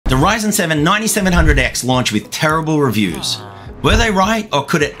The Ryzen 7 9700X launched with terrible reviews. Were they right, or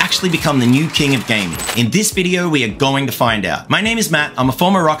could it actually become the new king of gaming? In this video, we are going to find out. My name is Matt, I'm a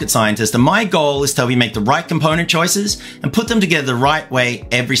former rocket scientist, and my goal is to help you make the right component choices and put them together the right way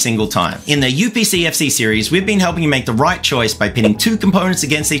every single time. In the UpcFC series, we've been helping you make the right choice by pitting two components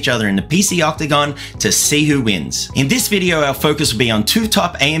against each other in the PC octagon to see who wins. In this video, our focus will be on two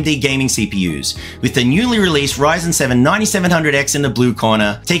top AMD gaming CPUs, with the newly released Ryzen 7 9700X in the blue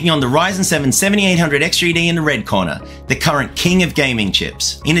corner, taking on the Ryzen 7 7800X3D in the red corner, the current king of gaming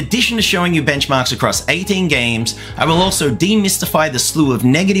chips. In addition to showing you benchmarks across 18 games, I will also demystify the slew of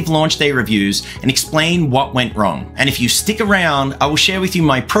negative launch day reviews and explain what went wrong. And if you stick around, I will share with you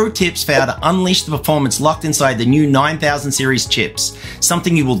my pro tips for how to unleash the performance locked inside the new 9000 series chips,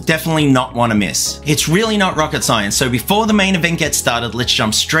 something you will definitely not want to miss. It's really not rocket science, so before the main event gets started, let's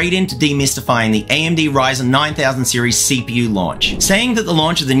jump straight into demystifying the AMD Ryzen 9000 series CPU launch. Saying that the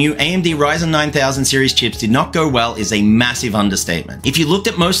launch of the new AMD Ryzen 9000 series chips did not go well is a massive understatement. If you looked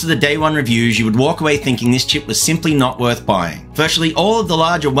at most of the day one reviews, you would walk away thinking this chip was simply not worth buying. Virtually all of the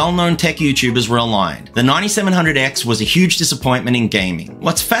larger well-known tech YouTubers were aligned. The 9700X was a huge disappointment in gaming.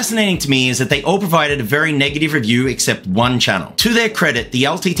 What's fascinating to me is that they all provided a very negative review except one channel. To their credit, the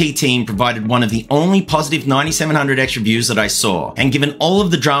LTT team provided one of the only positive 9700X reviews that I saw, and given all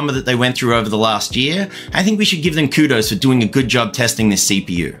of the drama that they went through over the last year, I think we should give them kudos for doing a good job testing this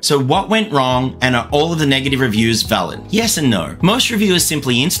CPU. So what went wrong, and are all of the negative reviews valid? Yes and no. Most reviewers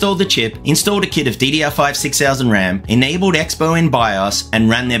simply installed the chip, installed a kit of DDR5 6000 RAM, enabled Expo in BIOS, and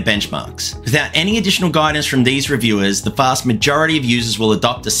ran their benchmarks. Without any additional guidance from these reviewers, the vast majority of users will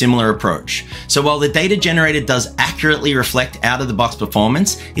adopt a similar approach. So while the data generated does accurately reflect out-of-the-box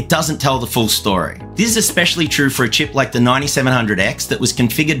performance, it doesn't tell the full story. This is especially true for a chip like the 9700X that was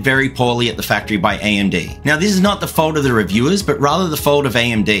configured very poorly at the factory by AMD. Now, this is not the fault of the reviewers, but rather the fault of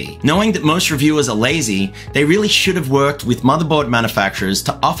AMD. Knowing that most reviewers are lazy, they really should have worked with motherboard manufacturers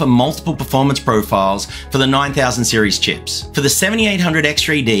to offer multiple performance profiles for the 9000 series chips. For the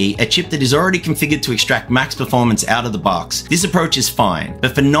 7800X3D, a chip that is already configured to extract max performance out of the box, this approach is fine,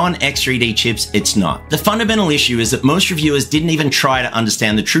 but for non-X3D chips, it's not. The fundamental issue is that most reviewers didn't even try to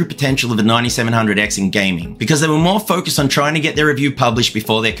understand the true potential of the 9700X in gaming, because they were more focused on trying to get their review published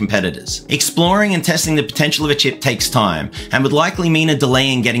before their competitors. Exploring and testing the potential of a chip takes time, and would likely mean a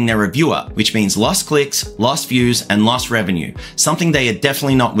delay in getting their review up, which means lost clicks, lost views, and lost revenue, something they are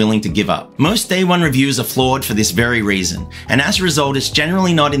definitely not willing to give up. Most day one reviews are flawed for this very reason, and as a result, it's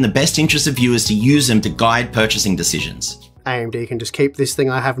generally not in the best interest of viewers to use them to guide purchasing decisions. AMD can just keep this thing.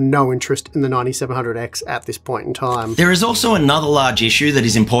 I have no interest in the 9700X at this point in time. There is also another large issue that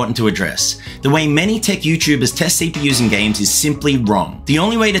is important to address. The way many tech YouTubers test CPUs in games is simply wrong. The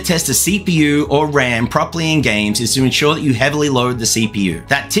only way to test a CPU or RAM properly in games is to ensure that you heavily load the CPU.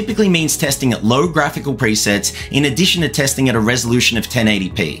 That typically means testing at low graphical presets in addition to testing at a resolution of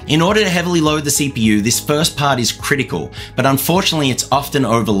 1080p. In order to heavily load the CPU, this first part is critical, but unfortunately it's often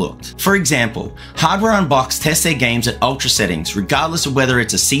overlooked. For example, Hardware Unboxed tests their games at ultra settings, regardless of whether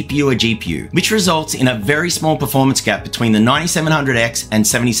it's a CPU or GPU, which results in a very small performance gap between the 9700X and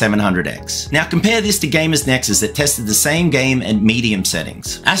 7700X. Now compare this to Gamers Nexus that tested the same game at medium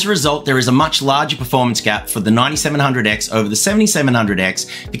settings. As a result, there is a much larger performance gap for the 9700X over the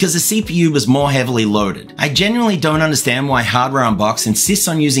 7700X because the CPU was more heavily loaded. I genuinely don't understand why Hardware Unboxed insists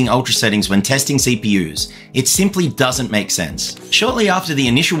on using ultra settings when testing CPUs. It simply doesn't make sense. Shortly after the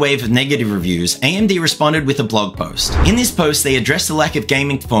initial wave of negative reviews, AMD responded with a blog post. In this post, they addressed the lack of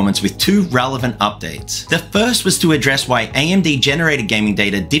gaming performance with two relevant updates. The first was to address why AMD generated gaming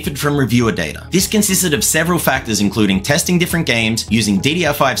data differed from reviewer data. This consisted of several factors, including testing different games, using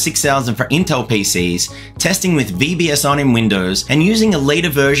DDR5 6000 for Intel PCs, testing with VBS on in Windows, and using a later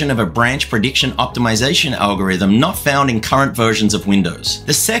version of a branch prediction optimization algorithm not found in current versions of Windows.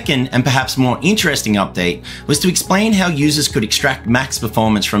 The second, and perhaps more interesting update, was to explain how users could extract max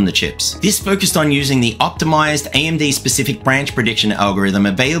performance from the chips. This focused on using the optimized AMD-specific branch prediction algorithm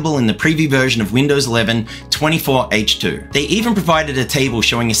available in the preview version of Windows 11 24H2. They even provided a table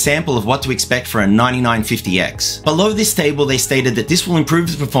showing a sample of what to expect for a 9950X. Below this table, they stated that this will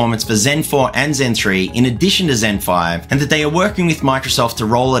improve the performance for Zen 4 and Zen 3 in addition to Zen 5, and that they are working with Microsoft to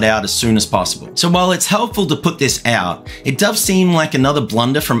roll it out as soon as possible. So while it's helpful to put this out, it does seem like another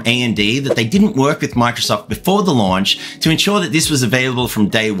blunder from AMD that they didn't work with Microsoft before the launch to ensure that this was available from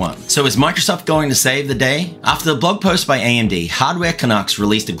day one. So is Microsoft going to save the day? After the blog post Forest by AMD, Hardware Canucks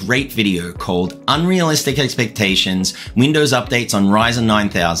released a great video called Unrealistic Expectations Windows Updates on Ryzen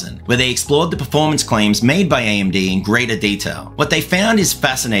 9000, where they explored the performance claims made by AMD in greater detail. What they found is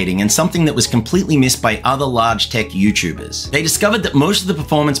fascinating and something that was completely missed by other large tech YouTubers. They discovered that most of the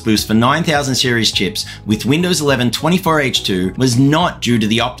performance boost for 9000 series chips with Windows 11 24H2 was not due to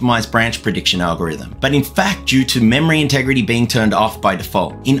the optimized branch prediction algorithm, but in fact due to memory integrity being turned off by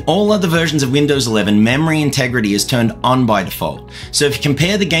default. In all other versions of Windows 11, memory integrity is turned on by default. So if you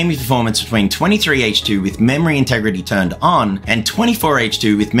compare the gaming performance between 23H2 with memory integrity turned on and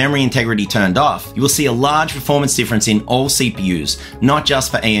 24H2 with memory integrity turned off, you will see a large performance difference in all CPUs, not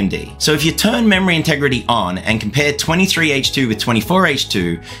just for AMD. So if you turn memory integrity on and compare 23H2 with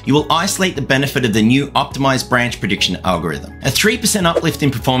 24H2, you will isolate the benefit of the new optimized branch prediction algorithm. A 3% uplift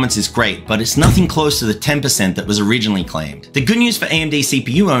in performance is great, but it's nothing close to the 10% that was originally claimed. The good news for AMD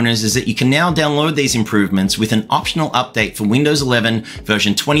CPU owners is that you can now download these improvements with an optional update for Windows 11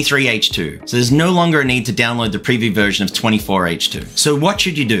 version 23H2, so there's no longer a need to download the preview version of 24H2. So what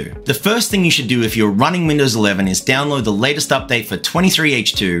should you do? The first thing you should do if you're running Windows 11 is download the latest update for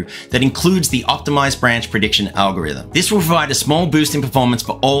 23H2 that includes the optimized branch prediction algorithm. This will provide a small boost in performance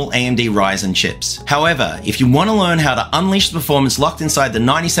for all AMD Ryzen chips. However, if you want to learn how to unleash the performance locked inside the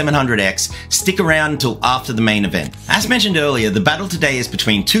 9700X, stick around until after the main event. As mentioned earlier, the battle today is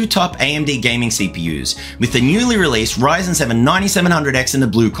between two top AMD gaming CPUs, with the newly released Ryzen 7 9700X in the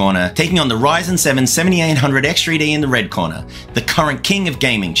blue corner taking on the Ryzen 7 7800X3D in the red corner, the current king of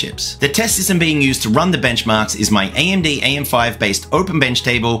gaming chips. The test system being used to run the benchmarks is my AMD AM5 based open bench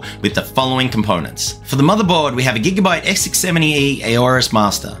table with the following components. For the motherboard, we have a Gigabyte X670E Aorus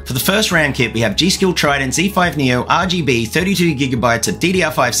Master. For the first RAM kit, we have G.Skill Trident Z5 Neo RGB 32GB of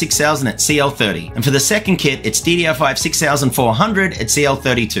DDR5 6000 at CL30. And for the second kit, it's DDR5 6400 at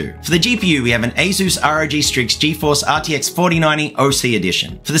CL32. For the GPU, we have an Asus ROG Strix GeForce RTX 4090 OC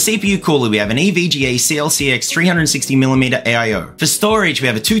Edition. For the CPU cooler, we have an EVGA CLCX 360mm AIO. For storage, we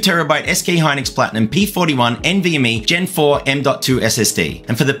have a 2TB SK Hynix Platinum P41 NVMe Gen 4 M.2 SSD.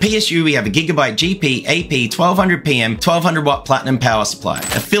 And for the PSU, we have a Gigabyte GP AP 1200PM 1200W Platinum power supply.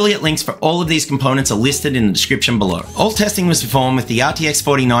 Affiliate links for all of these components are listed in the description below. All testing was performed with the RTX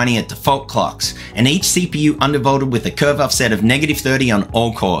 4090 at default clocks, and each CPU undervolted with a curve offset of -30 on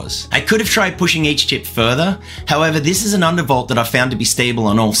all cores. I could have tried pushing each chip further, however this is an undervolt that I've found to be stable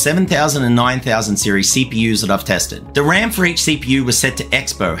on all 7000 and 9000 series CPUs that I've tested. The RAM for each CPU was set to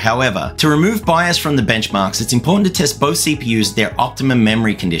Expo, however, to remove bias from the benchmarks, it's important to test both CPUs at their optimum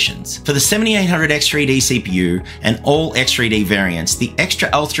memory conditions. For the 7800X3D CPU and all X3D variants, the extra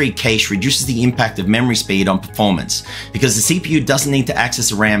L3 cache reduces the impact of memory speed on performance, because the CPU doesn't need to access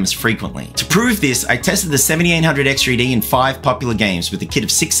the RAM as frequently. To prove this, I tested the 7800X3D in 5 popular games with a kit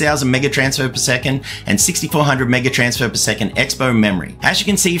of 6000 megatransfer per second and 6400 megatransfer per second Expo memory. As you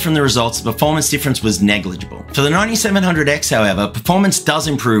can see from the results, the performance difference was negligible. For the 9700X, however, performance does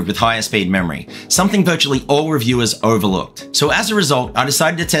improve with higher speed memory, something virtually all reviewers overlooked. So as a result, I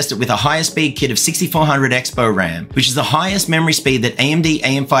decided to test it with a higher speed kit of 6400 Expo RAM, which is the highest memory speed that AMD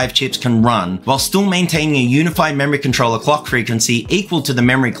AM5 chips can run while still maintaining a unified memory controller clock frequency equal to the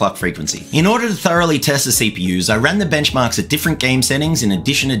memory clock frequency. In order to thoroughly test the CPUs, I ran the benchmarks at different game settings in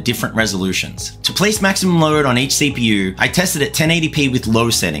addition to different resolutions. To place maximum load on each CPU, I tested at 1080p with low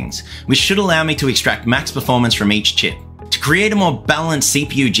settings, which should allow me to extract max performance from each chip. To create a more balanced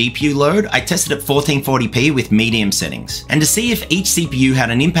CPU-GPU load, I tested at 1440p with medium settings. And to see if each CPU had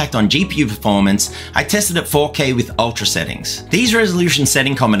an impact on GPU performance, I tested at 4K with ultra settings. These resolution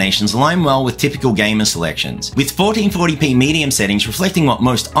setting combinations align well with typical gamer selections, with 1440p medium settings reflecting what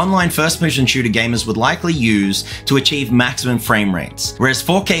most online first-person shooter gamers would likely use to achieve maximum frame rates, whereas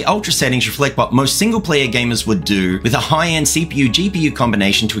 4K ultra settings reflect what most single-player gamers would do with a high-end CPU-GPU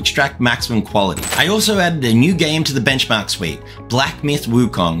combination to extract maximum quality. I also added a new game to the benchmark suite, Black Myth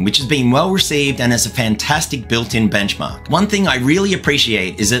Wukong, which has been well received and has a fantastic built-in benchmark. One thing I really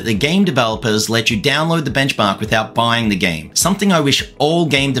appreciate is that the game developers let you download the benchmark without buying the game, something I wish all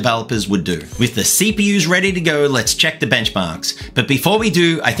game developers would do. With the CPUs ready to go, let's check the benchmarks. But before we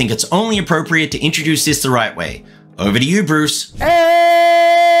do, I think it's only appropriate to introduce this the right way. Over to you, Bruce.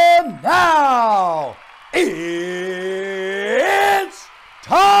 And now, it's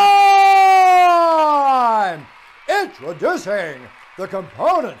time! Introducing the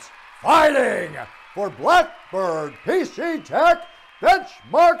components fighting for Blackbird PC Tech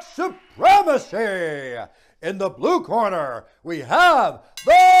benchmark supremacy. In the blue corner, we have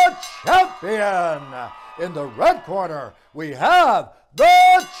the champion. In the red corner, we have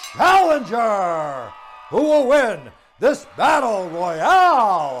the challenger. Who will win this battle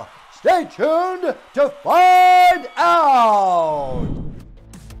royale? Stay tuned to find out!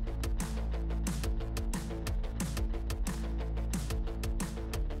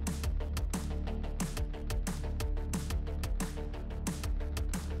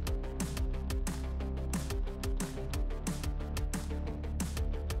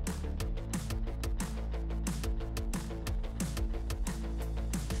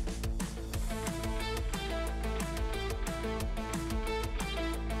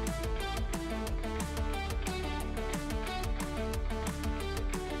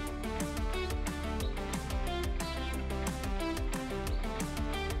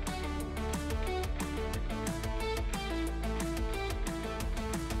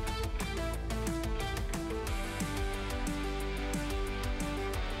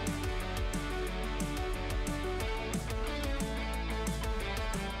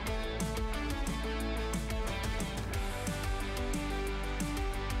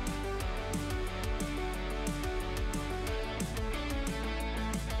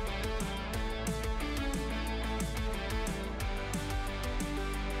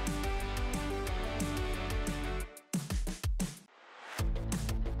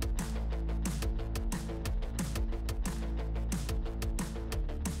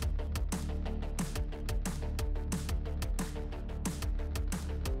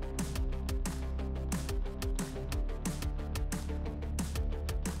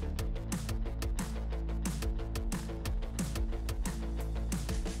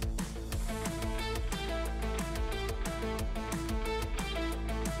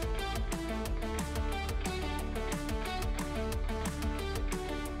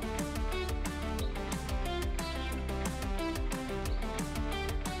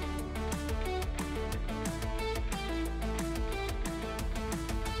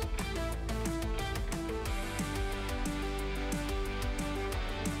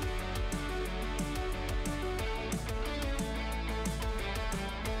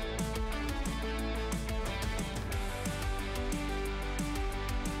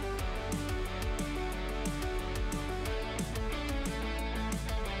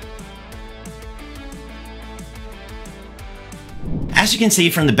 As you can see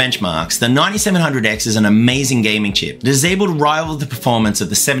from the benchmarks, the 9700X is an amazing gaming chip that is able to rival the performance of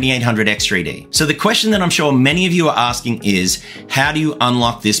the 7800X 3D. So the question that I'm sure many of you are asking is, how do you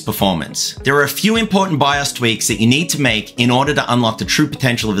unlock this performance? There are a few important BIOS tweaks that you need to make in order to unlock the true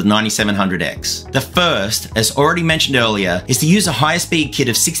potential of the 9700X. The first, as already mentioned earlier, is to use a higher speed kit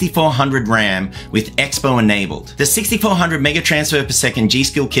of 6400 RAM with Expo enabled. The 6400 mega transfer per second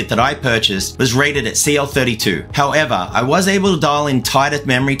G-Skill kit that I purchased was rated at CL32. However, I was able to dial in tighter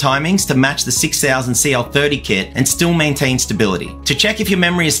memory timings to match the 6000 CL30 kit and still maintain stability. To check if your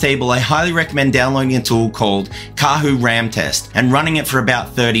memory is stable, I highly recommend downloading a tool called Kahoo RAM Test and running it for about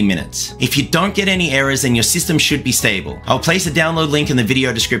 30 minutes. If you don't get any errors, then your system should be stable. I'll place a download link in the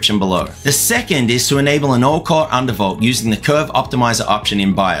video description below. The second is to enable an all-core undervolt using the curve optimizer option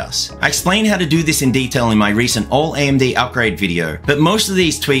in BIOS. I explained how to do this in detail in my recent all AMD upgrade video, but most of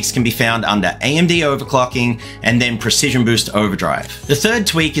these tweaks can be found under AMD overclocking and then precision boost overdrive. The third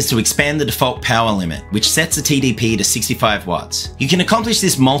tweak is to expand the default power limit, which sets the TDP to 65 watts. You can accomplish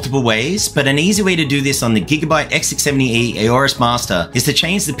this multiple ways, but an easy way to do this on the Gigabyte X670E Aorus Master is to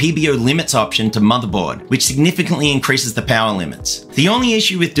change the PBO limits option to motherboard, which significantly increases the power limits. The only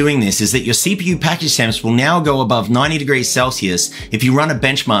issue with doing this is that your CPU package temps will now go above 90 degrees Celsius if you run a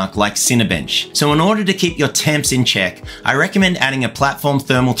benchmark like Cinebench. So in order to keep your temps in check, I recommend adding a platform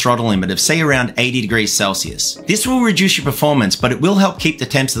thermal throttle limit of say around 80 degrees Celsius. This will reduce your performance, but it will help keep the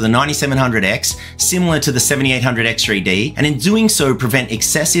temps of the 9700X similar to the 7800X 3D, and in doing so prevent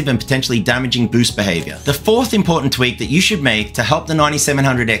excessive and potentially damaging boost behavior. The fourth important tweak that you should make to help the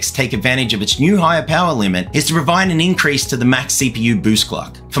 9700X take advantage of its new higher power limit is to provide an increase to the max CPU boost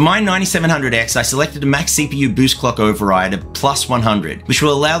clock. For my 9700X, I selected a max CPU boost clock override of plus 100, which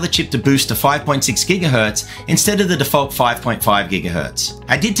will allow the chip to boost to 5.6 GHz instead of the default 5.5 GHz.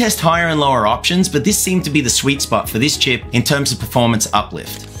 I did test higher and lower options, but this seemed to be the sweet spot for this chip in terms of performance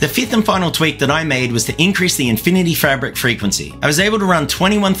uplift. The fifth and final tweak that I made was to increase the Infinity Fabric frequency. I was able to run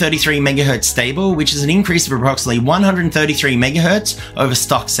 2133 MHz stable, which is an increase of approximately 133 MHz over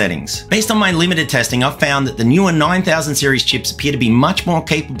stock settings. Based on my limited testing, I've found that the newer 9000 series chips appear to be much more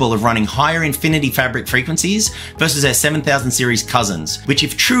capable of running higher Infinity Fabric frequencies versus their 7000 series cousins, which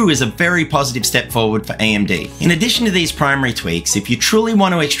if true is a very positive step forward for AMD. In addition to these primary tweaks, if you truly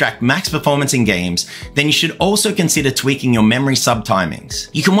want to extract max performance in games, then you should also consider tweaking your memory sub-timings.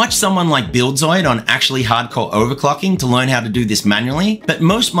 You can can watch someone like BuildZoid on actually hardcore overclocking to learn how to do this manually, but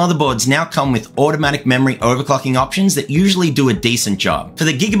most motherboards now come with automatic memory overclocking options that usually do a decent job. For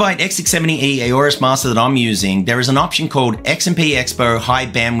the Gigabyte X670E Aorus Master that I'm using, there is an option called XMP Expo High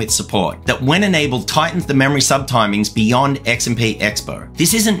Bandwidth Support that, when enabled, tightens the memory subtimings beyond XMP Expo.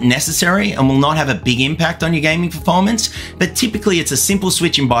 This isn't necessary and will not have a big impact on your gaming performance, but typically it's a simple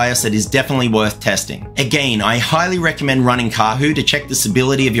switch in BIOS that is definitely worth testing. Again, I highly recommend running Kahoo to check the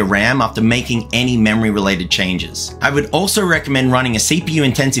stability of your RAM after making any memory related changes. I would also recommend running a CPU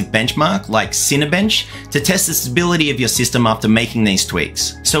intensive benchmark like Cinebench to test the stability of your system after making these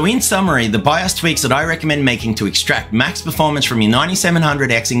tweaks. So in summary, the BIOS tweaks that I recommend making to extract max performance from your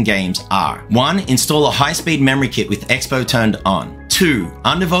 9700X in games are: 1. Install a high-speed memory kit with Expo turned on. 2.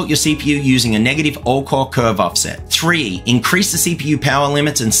 Undervolt your CPU using a negative all-core curve offset. 3. Increase the CPU power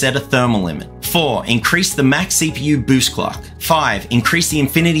limits and set a thermal limit. 4. Increase the max CPU boost clock. 5. Increase the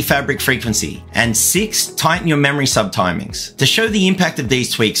Infinity Fabric frequency. And 6. Tighten your memory subtimings. To show the impact of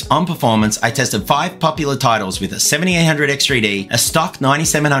these tweaks on performance, I tested 5 popular titles with a 7800X3D, a stock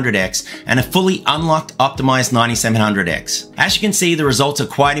 9700X, and a fully unlocked optimized 9700X. As you can see, the results are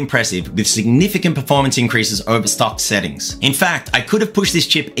quite impressive, with significant performance increases over stock settings. In fact, I could have pushed this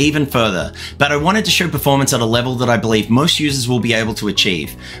chip even further, but I wanted to show performance at a level that I believe most users will be able to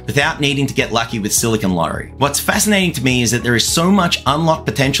achieve, without needing to get lucky with silicon lottery. What's fascinating to me is that there is so much unlocked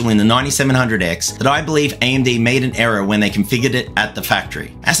potential in the 9700X that I believe AMD made an error when they configured it at the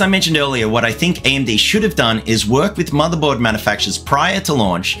factory. As I mentioned earlier, what I think AMD should have done is work with motherboard manufacturers prior to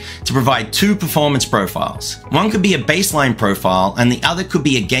launch to provide 2 performance profiles. One could be a baseline profile and the other could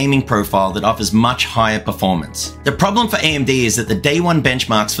be a gaming profile that offers much higher performance. The problem for AMD is that the day one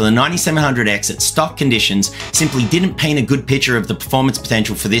benchmarks for the 9700X at stock conditions simply didn't paint a good picture of the performance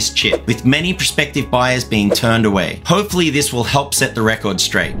potential for this chip, with many prospective buyers being turned away. Hopefully this will help set the record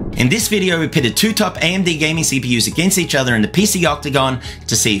straight. In this video, we pitted 2 top AMD gaming CPUs against each other in the PC octagon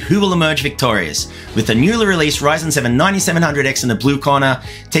to see who will emerge victorious, with the newly released Ryzen 7 9700X in the blue corner,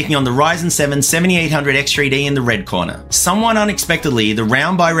 taking on the Ryzen 7 7800X3D in the red corner. Somewhat unexpectedly, the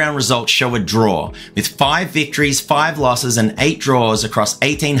round by round results show a draw, with 5 victories, 5 losses, and 8 draws across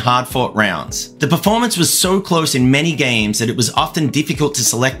 18 hard-fought rounds. The performance was so close in many games that it was often difficult to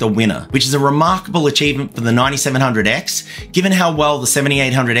select a winner, which is a remarkable achievement for the 9700X, given how well the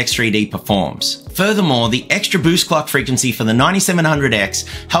 7800X3D performs. Furthermore, the extra boost clock frequency for the 9700X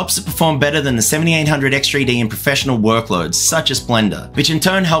helps it perform better than the 7800X3D in professional workloads, such as Blender, which in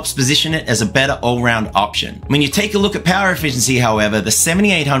turn helps position it as a better all-round option. When you take a look at power efficiency, however, the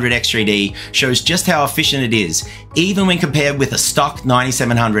 7800X3D shows just how efficient it is, even when compared with a stock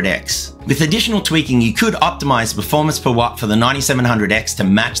 9700X. With additional tweaking, you could optimize performance per watt for the 9700X to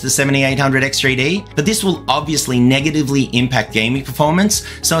match the 7800X3D, but this will obviously negatively impact gaming performance,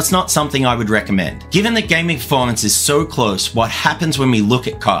 so it's not something I would recommend. Given that gaming performance is so close, what happens when we look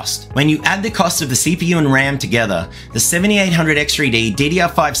at cost? When you add the cost of the CPU and RAM together, the 7800X3D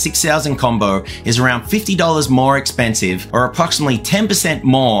DDR5 6000 combo is around $50 more expensive, or approximately 10%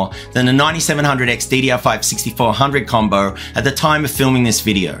 more than the 9700X DDR5 6400 combo at the time of filming this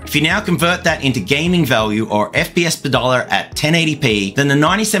video. If you now convert that into gaming value, or FPS per dollar at 1080p, then the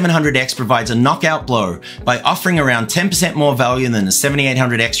 9700X provides a knockout blow by offering around 10% more value than the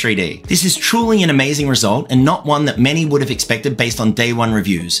 7800X3D. This is truly an amazing result, and not one that many would have expected based on day one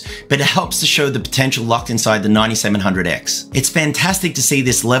reviews, but it helps to show the potential locked inside the 9700X. It's fantastic to see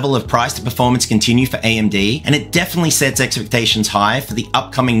this level of price to performance continue for AMD, and it definitely sets expectations high for the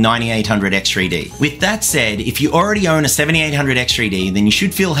upcoming 9800X3D. With that said, if you already own a 7800X3D, then you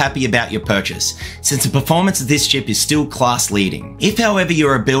should feel happy about your purchase, since the performance of this chip is still class leading. If however you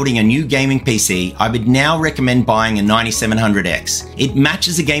are building a new gaming PC, I would now recommend buying a 9700X. It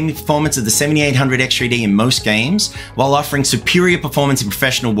matches the gaming performance of the 7800X3D in most games, while offering superior performance in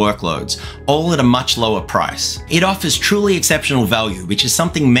professional workloads, all at a much lower price. It offers truly exceptional value, which is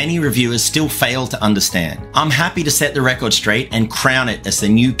something many reviewers still fail to understand. I'm happy to set the record straight and crown it as the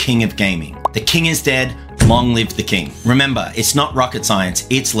new king of gaming. The king is dead. Long live the king. Remember, it's not rocket science,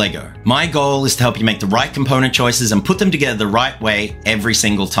 it's Lego. My goal is to help you make the right component choices and put them together the right way every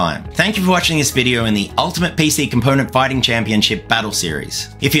single time. Thank you for watching this video in the Ultimate PC Component Fighting Championship Battle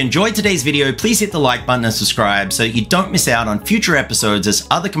Series. If you enjoyed today's video, please hit the like button and subscribe so that you don't miss out on future episodes as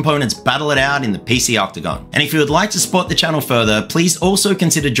other components battle it out in the PC Octagon. And if you would like to support the channel further, please also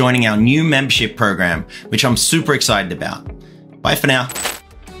consider joining our new membership program, which I'm super excited about. Bye for now.